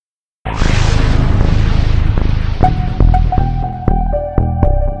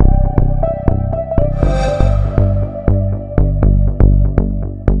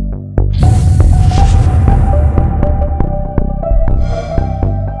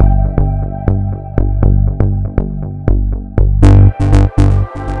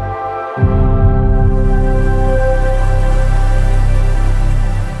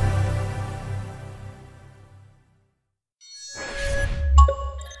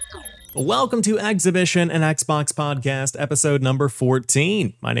Welcome to Exhibition, an Xbox podcast, episode number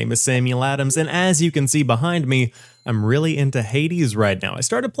 14. My name is Samuel Adams, and as you can see behind me, I'm really into Hades right now. I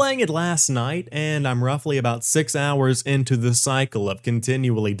started playing it last night, and I'm roughly about 6 hours into the cycle of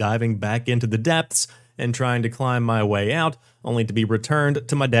continually diving back into the depths and trying to climb my way out, only to be returned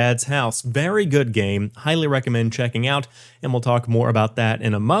to my dad's house. Very good game, highly recommend checking out, and we'll talk more about that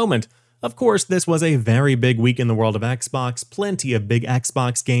in a moment. Of course, this was a very big week in the world of Xbox, plenty of big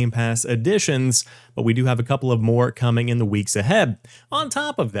Xbox Game Pass additions, but we do have a couple of more coming in the weeks ahead. On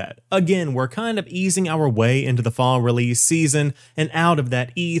top of that, again, we're kind of easing our way into the fall release season and out of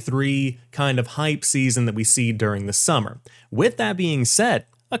that E3 kind of hype season that we see during the summer. With that being said,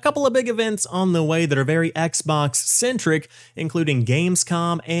 a couple of big events on the way that are very Xbox-centric, including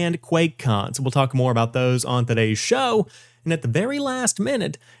Gamescom and QuakeCon, so we'll talk more about those on today's show. And at the very last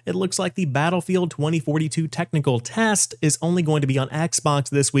minute, it looks like the Battlefield 2042 technical test is only going to be on Xbox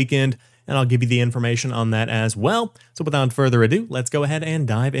this weekend, and I'll give you the information on that as well. So without further ado, let's go ahead and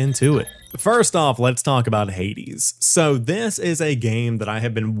dive into it. First off, let's talk about Hades. So this is a game that I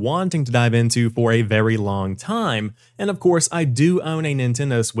have been wanting to dive into for a very long time, and of course I do own a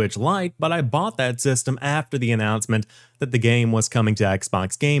Nintendo Switch Lite, but I bought that system after the announcement that the game was coming to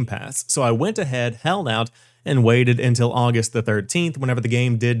Xbox Game Pass. So I went ahead, held out, and waited until August the 13th whenever the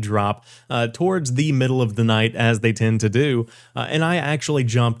game did drop towards the middle of the night, as they tend to do, and I actually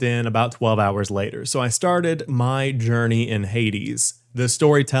jumped in about 12 hours later. So I started my journey in Hades. The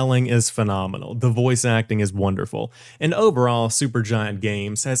storytelling is phenomenal, the voice acting is wonderful, and overall Supergiant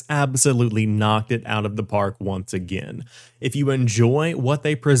Games has absolutely knocked it out of the park once again. If you enjoy what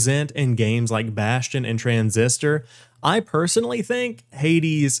they present in games like Bastion and Transistor, I personally think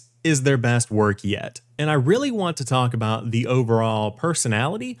Hades is their best work yet. And I really want to talk about the overall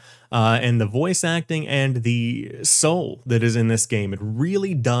personality and the voice acting and the soul that is in this game. It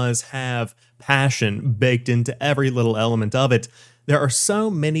really does have passion baked into every little element of it. There are so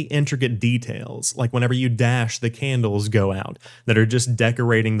many intricate details, like whenever you dash, the candles go out, that are just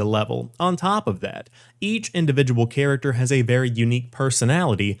decorating the level. On top of that, each individual character has a very unique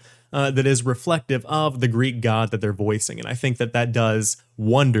personality that is reflective of the Greek god that they're voicing. And I think that that does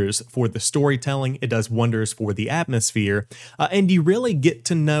wonders for the storytelling, it does wonders for the atmosphere, and you really get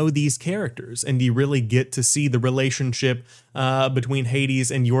to know these characters, and you really get to see the relationship between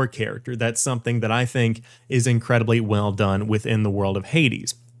Hades and your character. That's something that I think is incredibly well done within the world of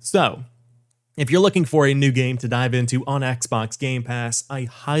Hades. So, if you're looking for a new game to dive into on Xbox Game Pass, I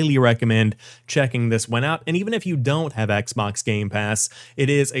highly recommend checking this one out. And even if you don't have Xbox Game Pass, it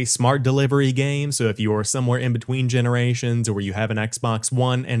is a smart delivery game. So if you're somewhere in between generations, or you have an Xbox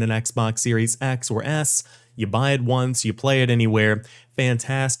One and an Xbox Series X or S, you buy it once, you play it anywhere.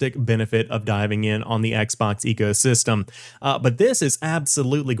 Fantastic benefit of diving in on the Xbox ecosystem. But this is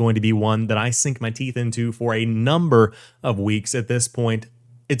absolutely going to be one that I sink my teeth into for a number of weeks at this point.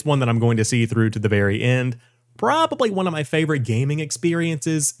 It's one that I'm going to see through to the very end. Probably one of my favorite gaming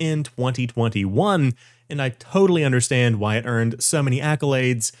experiences in 2021, and I totally understand why it earned so many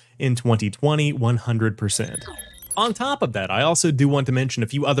accolades in 2020, 100%. On top of that, I also do want to mention a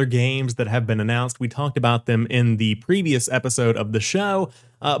few other games that have been announced. We talked about them in the previous episode of the show,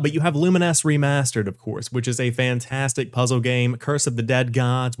 but you have Lumines Remastered, of course, which is a fantastic puzzle game. Curse of the Dead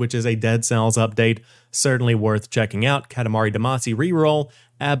Gods, which is a Dead Cells update, certainly worth checking out. Katamari Damacy Reroll,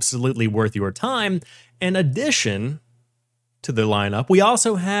 absolutely worth your time. In addition to the lineup, we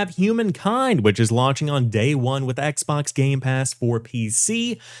also have Humankind, which is launching on day one with Xbox Game Pass for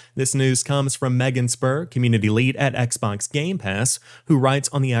PC. This news comes from Megan Spur, community lead at Xbox Game Pass, who writes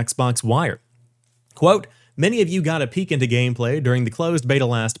on the Xbox Wire. Quote, "Many of you got a peek into gameplay during the closed beta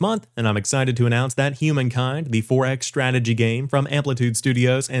last month, and I'm excited to announce that Humankind, the 4X strategy game from Amplitude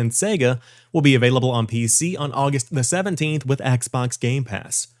Studios and Sega, will be available on PC on August the 17th with Xbox Game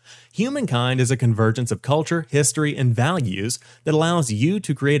Pass. Humankind is a convergence of culture, history, and values that allows you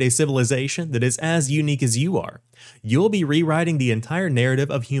to create a civilization that is as unique as you are. You'll be rewriting the entire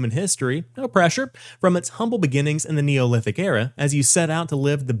narrative of human history, no pressure, from its humble beginnings in the Neolithic era as you set out to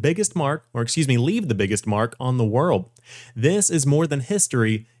leave the biggest mark on the world. This is more than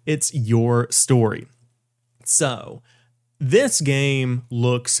history, it's your story." So, this game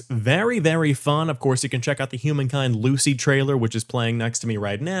looks very, very fun. Of course, you can check out the Humankind Lucy trailer, which is playing next to me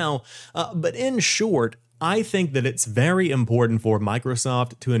right now. But in short, I think that it's very important for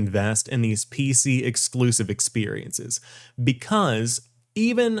Microsoft to invest in these PC exclusive experiences, because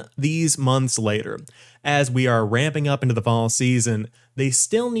Even these months later, as we are ramping up into the fall season, they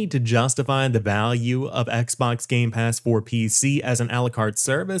still need to justify the value of Xbox Game Pass for PC as an a la carte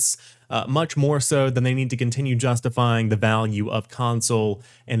service, much more so than they need to continue justifying the value of console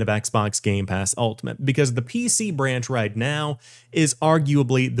and of Xbox Game Pass Ultimate, because the PC branch right now is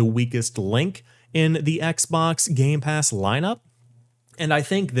arguably the weakest link in the Xbox Game Pass lineup. And I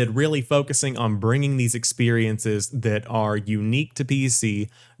think that really focusing on bringing these experiences that are unique to PC,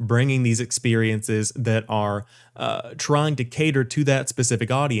 bringing these experiences that are trying to cater to that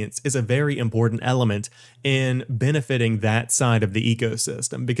specific audience is a very important element in benefiting that side of the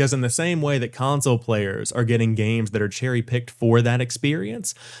ecosystem. Because in the same way that console players are getting games that are cherry-picked for that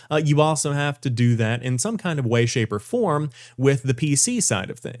experience, you also have to do that in some kind of way, shape, or form with the PC side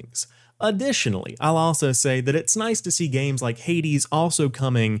of things. Additionally, I'll also say that it's nice to see games like Hades also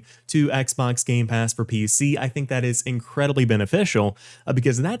coming to Xbox Game Pass for PC. I think that is incredibly beneficial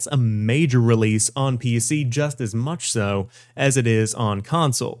because that's a major release on PC just as much so as it is on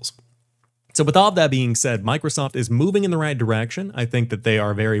consoles. So with all of that being said, Microsoft is moving in the right direction. I think that they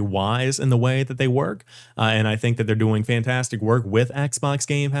are very wise in the way that they work, and I think that they're doing fantastic work with Xbox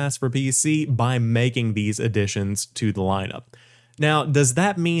Game Pass for PC by making these additions to the lineup. Now, does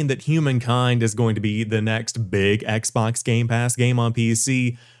that mean that Humankind is going to be the next big Xbox Game Pass game on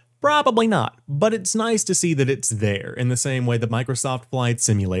PC? Probably not, but it's nice to see that it's there in the same way that Microsoft Flight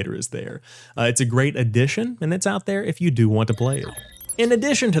Simulator is there. It's a great addition, and it's out there if you do want to play it. In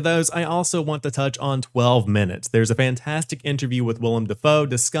addition to those, I also want to touch on 12 Minutes. There's a fantastic interview with Willem Dafoe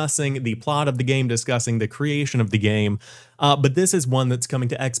discussing the plot of the game, discussing the creation of the game, but this is one that's coming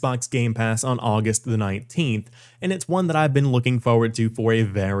to Xbox Game Pass on August the 19th, and it's one that I've been looking forward to for a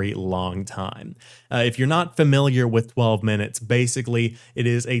very long time. If you're not familiar with 12 Minutes, basically it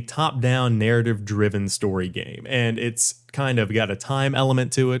is a top-down narrative-driven story game, and it's kind of got a time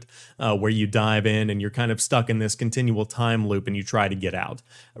element to it where you dive in and you're kind of stuck in this continual time loop and you try to get out.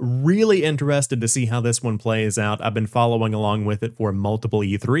 Really interested to see how this one plays out. I've been following along with it for multiple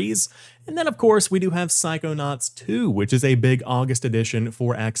E3s. And then, of course, we do have Psychonauts 2, which is a big August edition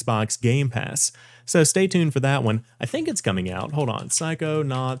for Xbox Game Pass. So stay tuned for that one. I think it's coming out. Hold on.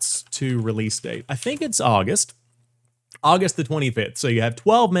 Psychonauts 2 release date. I think it's August the 25th. So you have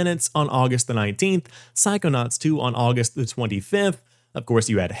 12 Minutes on August the 19th, Psychonauts 2 on August the 25th. Of course,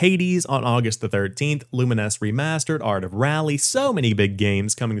 you had Hades on August the 13th, Lumines Remastered, Art of Rally, so many big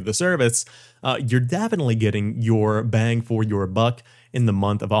games coming to the service. You're definitely getting your bang for your buck in the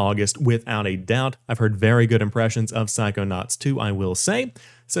month of August, without a doubt. I've heard very good impressions of Psychonauts 2, I will say.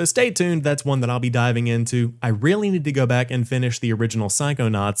 So stay tuned, that's one that I'll be diving into. I really need to go back and finish the original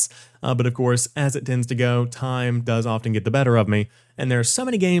Psychonauts, but of course, as it tends to go, time does often get the better of me, and there are so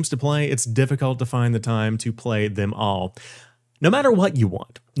many games to play, it's difficult to find the time to play them all. No matter what you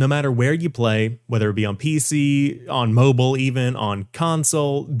want, no matter where you play, whether it be on PC, on mobile, even on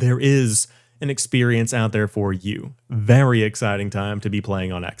console, there is an experience out there for you. Very exciting time to be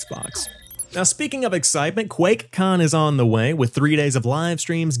playing on Xbox. Now, speaking of excitement, QuakeCon is on the way with 3 days of live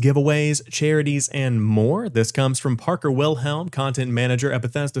streams, giveaways, charities, and more. This comes from Parker Wilhelm, content manager at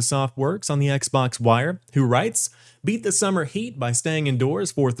Bethesda Softworks on the Xbox Wire, who writes, "Beat the summer heat by staying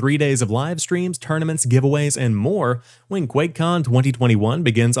indoors for 3 days of live streams, tournaments, giveaways, and more when QuakeCon 2021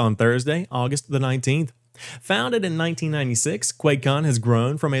 begins on Thursday, August the 19th. Founded in 1996, QuakeCon has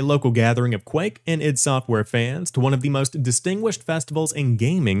grown from a local gathering of Quake and id Software fans to one of the most distinguished festivals in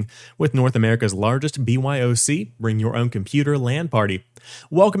gaming, with North America's largest BYOC, Bring Your Own Computer LAN party.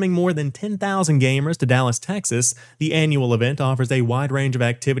 Welcoming more than 10,000 gamers to Dallas, Texas, the annual event offers a wide range of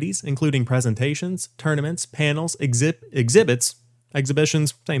activities, including presentations, tournaments, panels, exhibitions,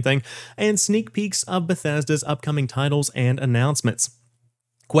 same thing, and sneak peeks of Bethesda's upcoming titles and announcements.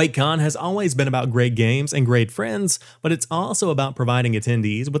 QuakeCon has always been about great games and great friends, but it's also about providing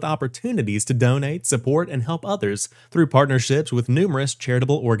attendees with opportunities to donate, support, and help others through partnerships with numerous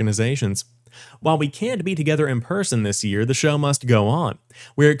charitable organizations. While we can't be together in person this year, the show must go on.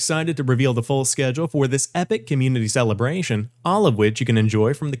 We're excited to reveal the full schedule for this epic community celebration, all of which you can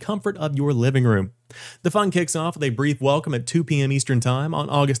enjoy from the comfort of your living room. The fun kicks off with a brief welcome at 2 p.m. Eastern Time on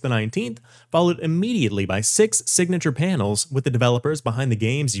August the 19th, followed immediately by 6 signature panels with the developers behind the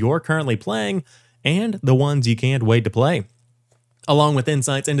games you're currently playing and the ones you can't wait to play. Along with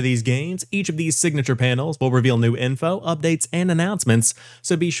insights into these games, each of these signature panels will reveal new info, updates, and announcements,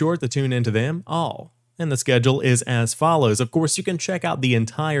 so be sure to tune into them all. and the schedule is as follows. Of course, you can check out the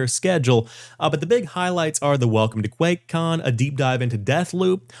entire schedule, but the big highlights are the Welcome to QuakeCon, a deep dive into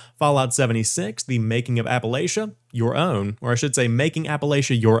Deathloop, Fallout 76, the Making of Appalachia, your own, or I should say Making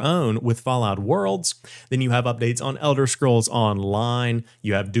Appalachia your own with Fallout Worlds. Then you have updates on Elder Scrolls Online,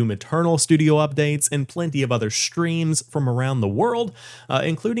 you have Doom Eternal studio updates, and plenty of other streams from around the world,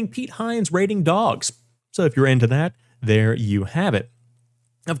 including Pete Hines rating dogs. So if you're into that, there you have it.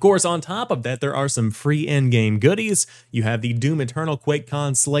 Of course, on top of that, there are some free in-game goodies. You have the Doom Eternal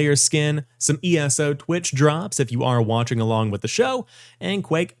QuakeCon Slayer skin, some ESO Twitch drops if you are watching along with the show, and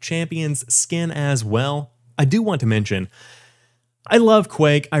Quake Champions skin as well. I do want to mention, I love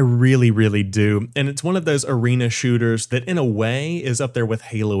Quake, I really, really do, and it's one of those arena shooters that in a way is up there with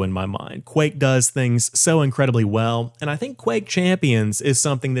Halo in my mind. Quake does things so incredibly well, and I think Quake Champions is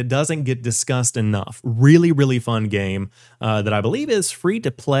something that doesn't get discussed enough. Really, really fun game that I believe is free to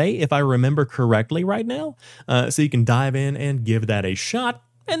play, if I remember correctly right now, so you can dive in and give that a shot.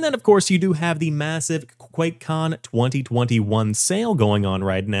 And then, of course, you do have the massive QuakeCon 2021 sale going on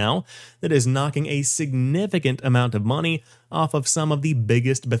right now that is knocking a significant amount of money off of some of the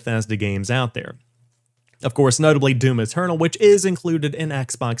biggest Bethesda games out there. Of course, notably Doom Eternal, which is included in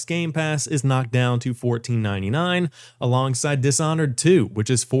Xbox Game Pass, is knocked down to $14.99, alongside Dishonored 2, which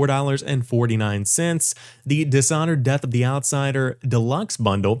is $4.49. The Dishonored Death of the Outsider Deluxe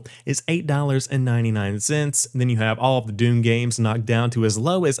Bundle is $8.99. Then you have all of the Doom games knocked down to as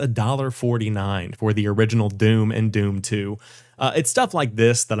low as $1.49 for the original Doom and Doom 2. It's stuff like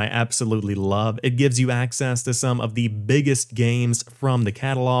this that I absolutely love. It gives you access to some of the biggest games from the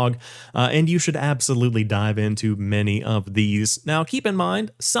catalog, and you should absolutely dive into many of these. Now, keep in mind,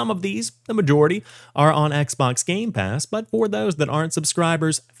 some of these, the majority, are on Xbox Game Pass, but for those that aren't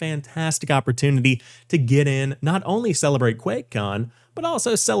subscribers, fantastic opportunity to get in, not only celebrate QuakeCon, but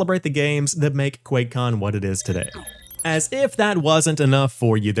also celebrate the games that make QuakeCon what it is today. As if that wasn't enough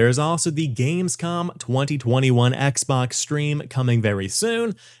for you, there's also the Gamescom 2021 Xbox stream coming very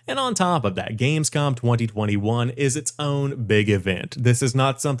soon, and on top of that, Gamescom 2021 is its own big event. This is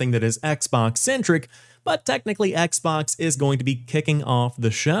not something that is Xbox-centric, but technically Xbox is going to be kicking off the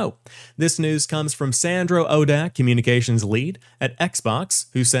show. This news comes from Sandro Odak, communications lead at Xbox,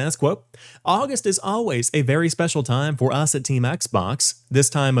 who says, quote, "August is always a very special time for us at Team Xbox. This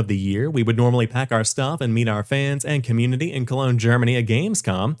time of the year, we would normally pack our stuff and meet our fans and community in Cologne, Germany at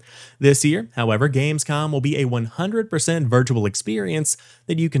Gamescom. This year, however, Gamescom will be a 100% virtual experience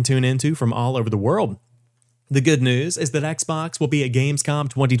that you can tune into from all over the world. The good news is that Xbox will be at Gamescom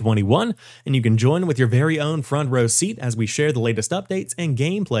 2021, and you can join with your very own front row seat as we share the latest updates and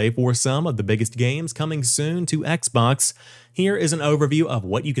gameplay for some of the biggest games coming soon to Xbox. Here is an overview of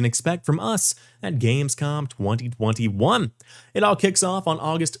what you can expect from us at Gamescom 2021. It all kicks off on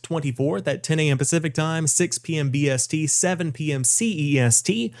August 24th at 10 a.m. Pacific Time, 6 p.m. BST, 7 p.m.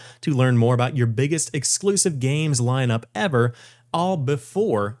 CEST to learn more about your biggest exclusive games lineup ever, all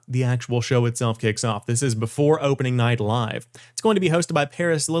before the actual show itself kicks off. This is before opening night live. It's going to be hosted by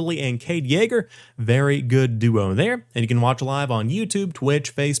Paris Lilly and Cade Yeager. Very good duo there. And you can watch live on YouTube,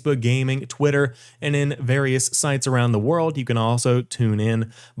 Twitch, Facebook Gaming, Twitter, and in various sites around the world. You can also tune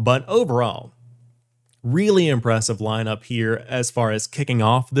in. But overall, really impressive lineup here as far as kicking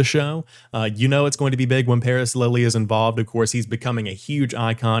off the show. You know it's going to be big when Paris Lilly is involved. Of course, he's becoming a huge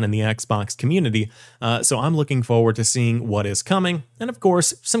icon in the Xbox community, so I'm looking forward to seeing what is coming. And of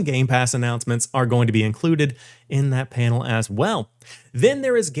course, some Game Pass announcements are going to be included in that panel as well. Then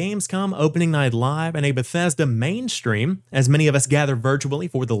there is Gamescom Opening Night Live and a Bethesda mainstream, as many of us gather virtually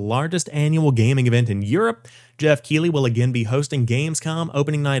for the largest annual gaming event in Europe. Jeff Keighley will again be hosting Gamescom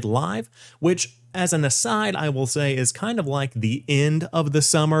Opening Night Live, which, as an aside, I will say is kind of like the end of the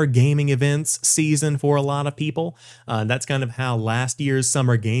summer gaming events season for a lot of people. That's kind of how last year's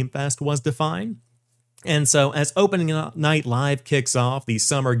Summer Game Fest was defined. And so as Opening Night Live kicks off, the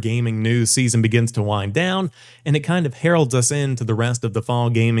summer gaming news season begins to wind down, and it kind of heralds us into the rest of the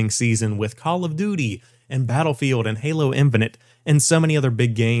fall gaming season with Call of Duty and Battlefield and Halo Infinite and so many other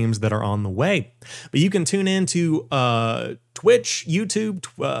big games that are on the way. But you can tune in to Twitch, YouTube,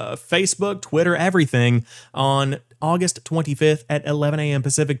 Facebook, Twitter, everything on August 25th at 11 a.m.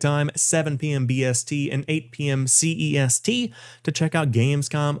 Pacific Time, 7 p.m. BST, and 8 p.m. CEST to check out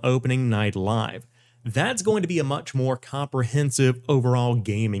Gamescom Opening Night Live. That's going to be a much more comprehensive overall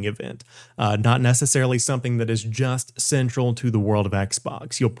gaming event, not necessarily something that is just central to the world of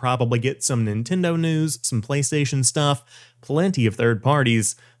Xbox. You'll probably get some Nintendo news, some PlayStation stuff, plenty of third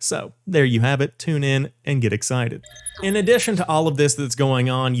parties. So there you have it, tune in and get excited. In addition to all of this that's going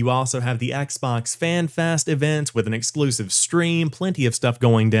on, you also have the Xbox Fan Fest event with an exclusive stream, plenty of stuff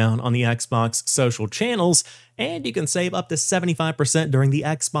going down on the Xbox social channels, and you can save up to 75% during the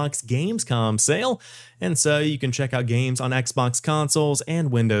Xbox Gamescom sale. And so you can check out games on Xbox consoles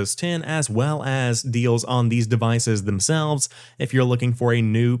and Windows 10, as well as deals on these devices themselves if you're looking for a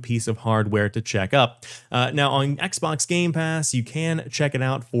new piece of hardware to check up. Now on Xbox Game Pass, you can check it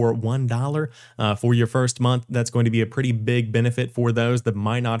out for $1 for your first month. That's going to be a pretty big benefit for those that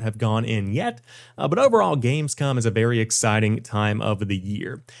might not have gone in yet. But overall, Gamescom is a very exciting time of the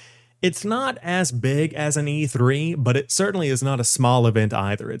year. It's not as big as an E3, but it certainly is not a small event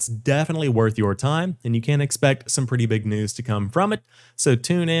either. It's definitely worth your time, and you can expect some pretty big news to come from it. So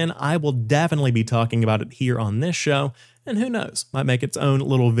tune in. I will definitely be talking about it here on this show, and who knows, might make its own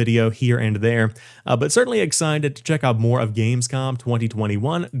little video here and there. But certainly excited to check out more of Gamescom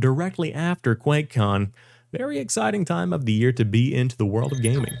 2021 directly after QuakeCon. Very exciting time of the year to be into the world of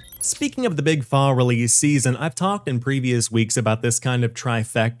gaming. Speaking of the big fall release season, I've talked in previous weeks about this kind of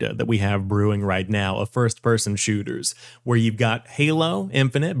trifecta that we have brewing right now of first-person shooters, where you've got Halo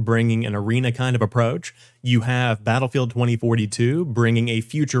Infinite bringing an arena kind of approach, you have Battlefield 2042 bringing a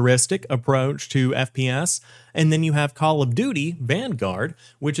futuristic approach to FPS, and then you have Call of Duty Vanguard,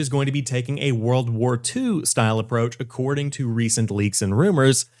 which is going to be taking a World War II style approach according to recent leaks and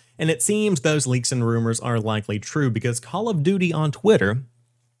rumors. And it seems those leaks and rumors are likely true because Call of Duty on Twitter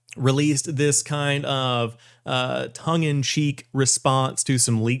released this kind of tongue-in-cheek response to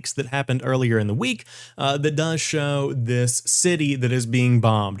some leaks that happened earlier in the week that does show this city that is being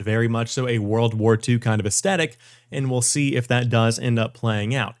bombed, very much so a World War II kind of aesthetic, and we'll see if that does end up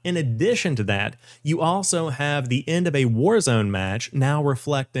playing out. In addition to that, you also have the end of a Warzone match now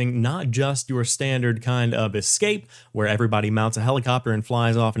reflecting not just your standard kind of escape, where everybody mounts a helicopter and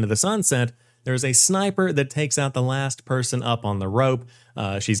flies off into the sunset. There's a sniper that takes out the last person up on the rope.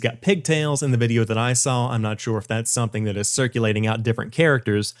 She's got pigtails in the video that I saw. I'm not sure if that's something that is circulating out different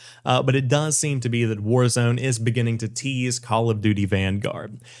characters, but it does seem to be that Warzone is beginning to tease Call of Duty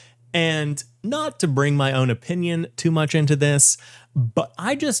Vanguard. And not to bring my own opinion too much into this, but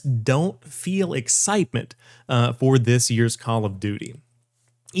I just don't feel excitement for this year's Call of Duty.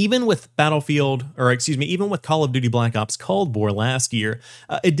 Even with even with Call of Duty Black Ops Cold War last year,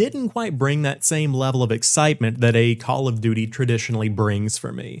 it didn't quite bring that same level of excitement that a Call of Duty traditionally brings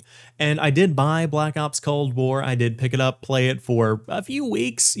for me. And I did buy Black Ops Cold War. I did pick it up, play it for a few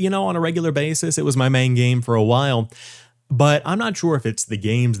weeks, on a regular basis. It was my main game for a while. But I'm not sure if it's the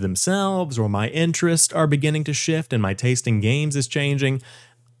games themselves or my interests are beginning to shift and my taste in games is changing.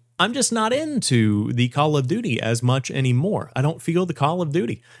 I'm just not into the Call of Duty as much anymore. I don't feel the Call of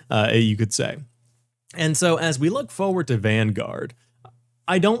Duty, you could say. And so as we look forward to Vanguard,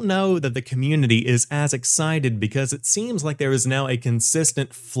 I don't know that the community is as excited because it seems like there is now a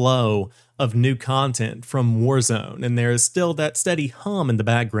consistent flow of new content from Warzone, and there is still that steady hum in the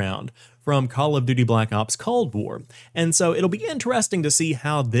background from Call of Duty Black Ops Cold War. And so it'll be interesting to see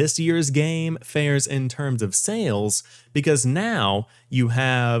how this year's game fares in terms of sales, because now you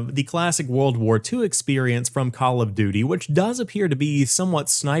have the classic World War II experience from Call of Duty, which does appear to be somewhat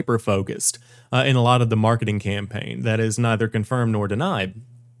sniper-focused in a lot of the marketing campaign. That is neither confirmed nor denied.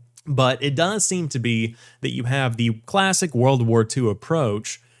 But it does seem to be that you have the classic World War II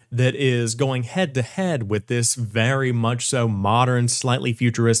approach that is going head-to-head with this very much so modern, slightly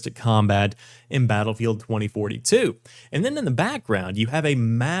futuristic combat in Battlefield 2042. And then in the background, you have a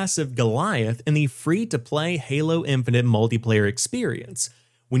massive Goliath in the free-to-play Halo Infinite multiplayer experience.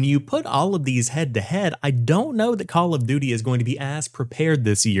 When you put all of these head-to-head, I don't know that Call of Duty is going to be as prepared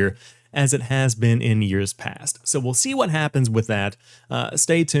this year as it has been in years past. So we'll see what happens with that.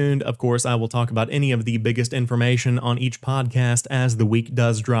 Stay tuned. Of course, I will talk about any of the biggest information on each podcast as the week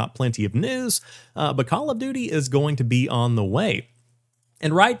does drop plenty of news, but Call of Duty is going to be on the way.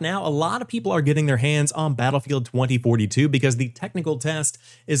 And right now, a lot of people are getting their hands on Battlefield 2042 because the technical test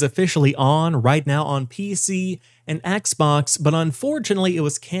is officially on right now on PC and Xbox, but unfortunately it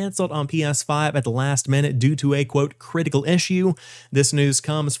was canceled on PS5 at the last minute due to a, quote, critical issue. This news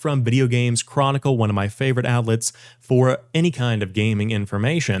comes from Video Games Chronicle, one of my favorite outlets for any kind of gaming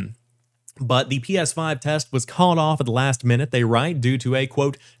information. But the PS5 test was called off at the last minute, they write, due to a,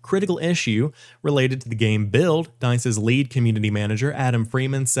 quote, critical issue related to the game build, DICE's lead community manager, Adam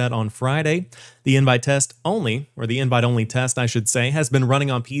Freeman, said on Friday. The invite only test, I should say, has been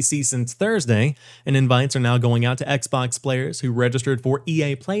running on PC since Thursday, and invites are now going out to Xbox players who registered for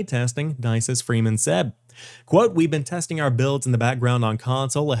EA playtesting, DICE's Freeman said. Quote, "We've been testing our builds in the background on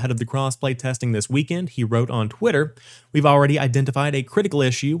console ahead of the crossplay testing this weekend," he wrote on Twitter. "We've already identified a critical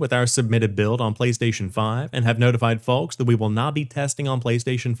issue with our submitted build on PlayStation 5 and have notified folks that we will not be testing on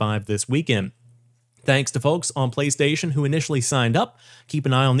PlayStation 5 this weekend. Thanks to folks on PlayStation who initially signed up. Keep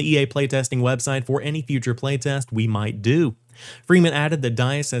an eye on the EA playtesting website for any future playtest we might do." Freeman added that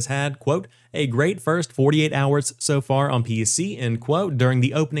DICE has had, quote, "a great first 48 hours so far on PC," end quote, during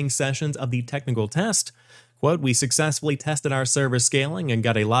the opening sessions of the technical test. Quote, "We successfully tested our server scaling and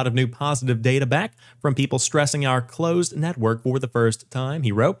got a lot of new positive data back from people stressing our closed network for the first time,"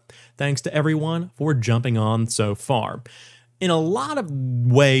 he wrote. "Thanks to everyone for jumping on so far." In a lot of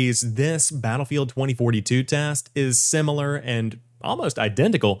ways, this Battlefield 2042 test is similar and almost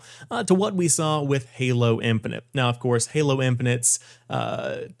identical to what we saw with Halo Infinite. Now, of course, Halo Infinite's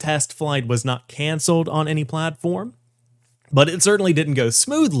test flight was not canceled on any platform, but it certainly didn't go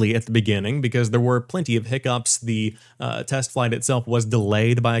smoothly at the beginning because there were plenty of hiccups. The test flight itself was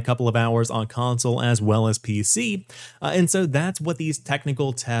delayed by a couple of hours on console as well as PC, and so that's what these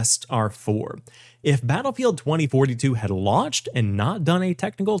technical tests are for. If Battlefield 2042 had launched and not done a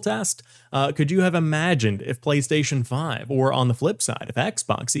technical test, could you have imagined if PlayStation 5, or on the flip side, if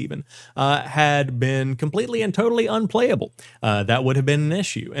Xbox even, had been completely and totally unplayable? That would have been an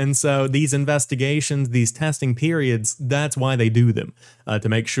issue. And so these investigations, these testing periods, that's why they do them, to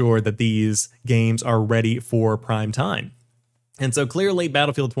make sure that these games are ready for prime time. And so clearly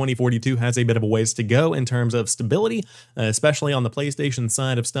Battlefield 2042 has a bit of a ways to go in terms of stability, especially on the PlayStation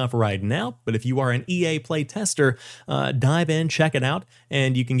side of stuff right now. But if you are an EA Play tester, dive in, check it out,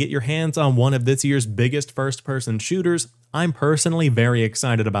 and you can get your hands on one of this year's biggest first-person shooters. I'm personally very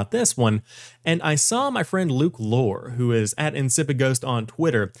excited about this one, and I saw my friend Luke Lore, who is at Insipid Ghost on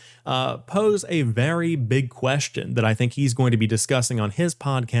Twitter, pose a very big question that I think he's going to be discussing on his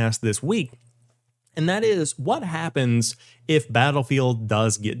podcast this week. And that is, what happens if Battlefield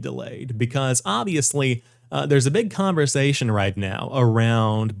does get delayed? Because obviously, there's a big conversation right now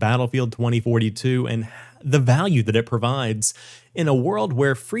around Battlefield 2042 and the value that it provides in a world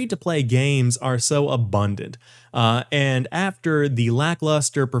where free-to-play games are so abundant. And after the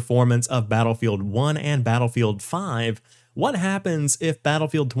lackluster performance of Battlefield 1 and Battlefield 5, what happens if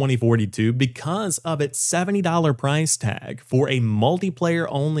Battlefield 2042, because of its $70 price tag for a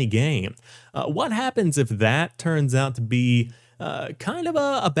multiplayer-only game, what happens if that turns out to be kind of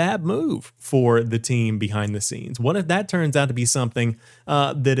a bad move for the team behind the scenes? What if that turns out to be something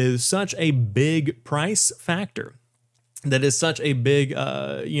that is such a big price factor, that is such a big,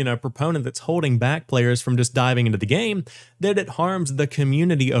 proponent that's holding back players from just diving into the game, that it harms the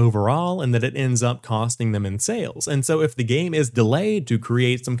community overall and that it ends up costing them in sales? And so if the game is delayed to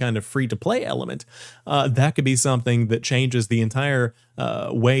create some kind of free-to-play element, that could be something that changes the entire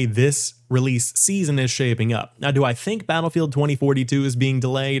way this release season is shaping up. Now, do I think Battlefield 2042 is being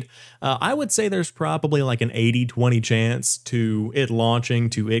delayed? I would say there's probably like an 80-20 chance to it launching,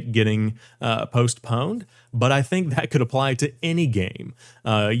 to it getting postponed, but I think that could apply to any game.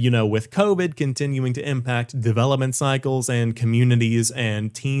 With COVID continuing to impact development cycles and communities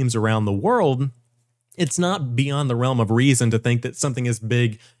and teams around the world, it's not beyond the realm of reason to think that something as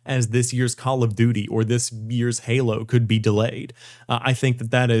big as this year's Call of Duty or this year's Halo could be delayed. I think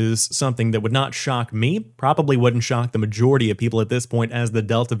that is something that would not shock me, probably wouldn't shock the majority of people at this point as the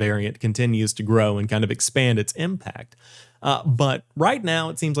Delta variant continues to grow and kind of expand its impact. But right now,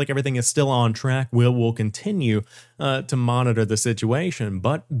 it seems like everything is still on track. We'll continue to monitor the situation,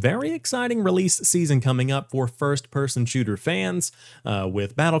 but very exciting release season coming up for first-person shooter fans,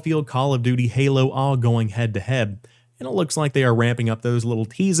 with Battlefield, Call of Duty, Halo all going head-to-head. And it looks like they are ramping up those little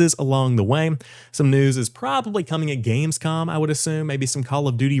teases along the way. Some news is probably coming at Gamescom, I would assume. Maybe some Call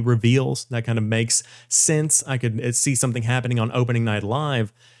of Duty reveals. That kind of makes sense. I could see something happening on opening night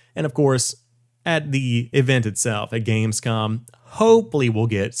live. And of course, at the event itself, at Gamescom, hopefully we'll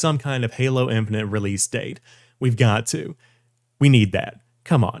get some kind of Halo Infinite release date. We've got to. We need that.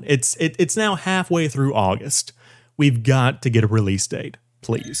 Come on. It's now halfway through August. We've got to get a release date,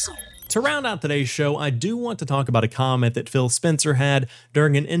 please. To round out today's show, I do want to talk about a comment that Phil Spencer had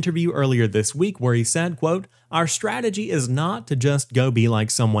during an interview earlier this week where he said, quote, "Our strategy is not to just go be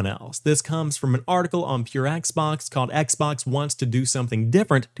like someone else." This comes from an article on Pure Xbox called "Xbox Wants to Do Something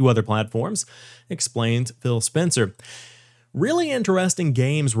Different to Other Platforms," explains Phil Spencer. Really interesting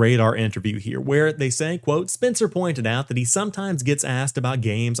Games Radar interview here, where they say, quote, "Spencer pointed out that he sometimes gets asked about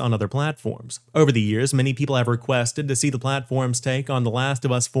games on other platforms. Over the years, many people have requested to see the platform's take on The Last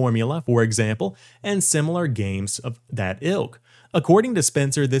of Us formula, for example, and similar games of that ilk. According to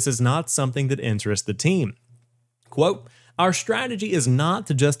Spencer, this is not something that interests the team. Quote, Our strategy is not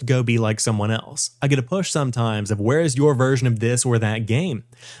to just go be like someone else. I get a push sometimes of where is your version of this or that game.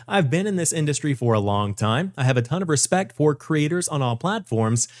 I've been in this industry for a long time. I have a ton of respect for creators on all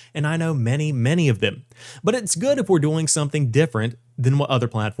platforms, and I know many of them. But it's good if we're doing something different than what other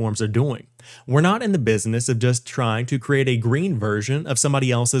platforms are doing. We're not in the business of just trying to create a green version of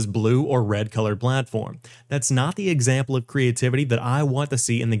somebody else's blue or red colored platform. That's not the example of creativity that I want to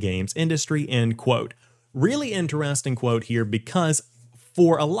see in the games industry, end quote. Really interesting quote here, because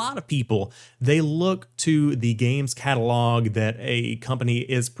for a lot of people, they look to the games catalog that a company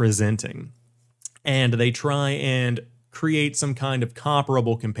is presenting, and they try and create some kind of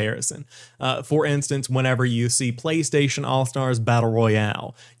comparable comparison. For instance, whenever you see PlayStation All-Stars Battle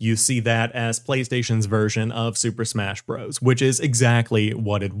Royale, you see that as PlayStation's version of Super Smash Bros., which is exactly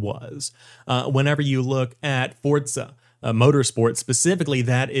what it was. Whenever you look at Forza Motorsport specifically,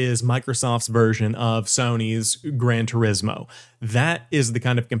 that is Microsoft's version of Sony's Gran Turismo. That is the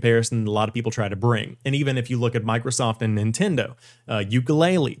kind of comparison a lot of people try to bring. And even if you look at Microsoft and Nintendo,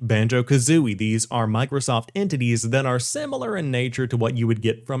 Yooka-Laylee, Banjo-Kazooie, these are Microsoft entities that are similar in nature to what you would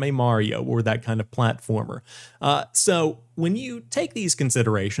get from a Mario or that kind of platformer. So when you take these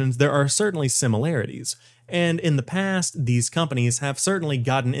considerations, there are certainly similarities. And in the past, these companies have certainly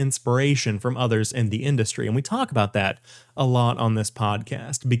gotten inspiration from others in the industry. And we talk about that a lot on this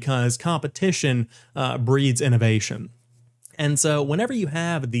podcast because competition breeds innovation. And so whenever you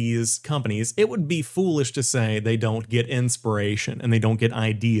have these companies, it would be foolish to say they don't get inspiration and they don't get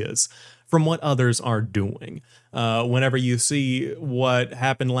ideas from what others are doing. Whenever you see what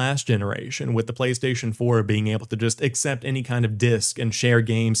happened last generation with the PlayStation 4 being able to just accept any kind of disc and share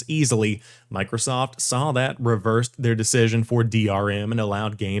games easily, Microsoft saw that, reversed their decision for DRM, and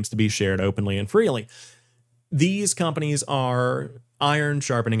allowed games to be shared openly and freely. These companies are iron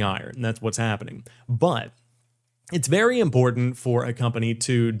sharpening iron, and that's what's happening. But it's very important for a company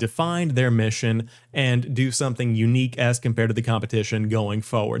to define their mission and do something unique as compared to the competition going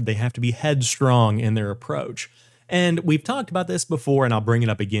forward. They have to be headstrong in their approach. And we've talked about this before, and I'll bring it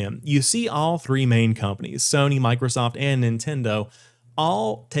up again. You see all three main companies, Sony, Microsoft, and Nintendo,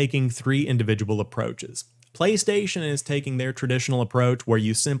 all taking three individual approaches. PlayStation is taking their traditional approach where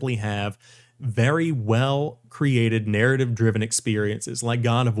you simply have very well created narrative-driven experiences like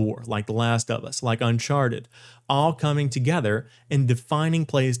God of War, like The Last of Us, like Uncharted, all coming together and defining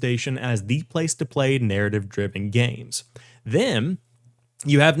PlayStation as the place to play narrative-driven games. Then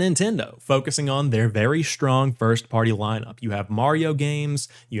you have Nintendo focusing on their very strong first-party lineup. You have Mario games,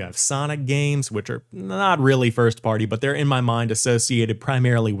 you have Sonic games, which are not really first-party, but they're in my mind associated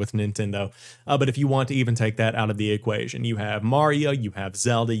primarily with Nintendo. But if you want to even take that out of the equation, you have Mario, you have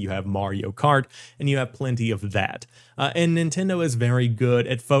Zelda, you have Mario Kart, and you have plenty of that. And Nintendo is very good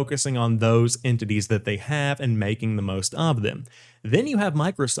at focusing on those entities that they have and making the most of them. Then you have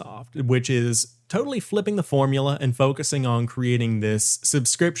Microsoft, which is totally flipping the formula and focusing on creating this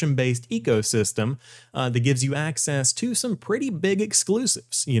subscription-based ecosystem that gives you access to some pretty big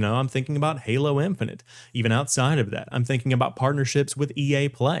exclusives. You know, I'm thinking about Halo Infinite. Even outside of that, I'm thinking about partnerships with EA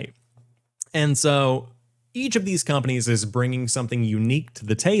Play. And so each of these companies is bringing something unique to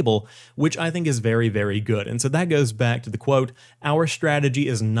the table, which I think is very good. And so that goes back to the quote, "Our strategy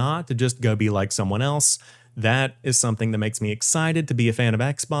is not to just go be like someone else." That is something that makes me excited to be a fan of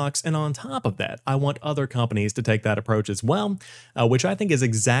Xbox, and on top of that, I want other companies to take that approach as well, which I think is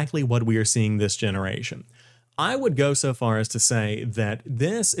exactly what we are seeing this generation. I would go so far as to say that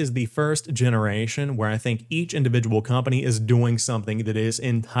this is the first generation where I think each individual company is doing something that is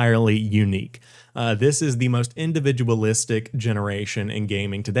entirely unique. This is the most individualistic generation in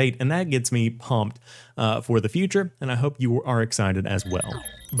gaming to date, and that gets me pumped for the future, and I hope you are excited as well.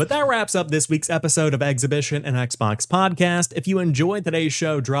 But that wraps up this week's episode of Exhibition and Xbox Podcast. If you enjoyed today's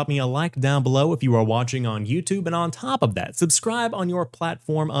show, drop me a like down below if you are watching on YouTube, and on top of that, subscribe on your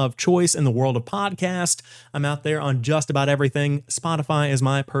platform of choice in the world of podcast. I'm out there on just about everything. Spotify is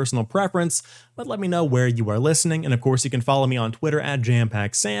my personal preference, but let me know where you are listening, and of course you can follow me on Twitter at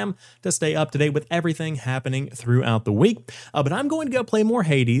JamPackSam to stay up to date with everything happening throughout the week. But I'm going to go play more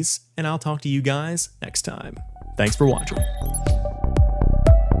Hades, and I'll talk to you guys next time. Thanks for watching.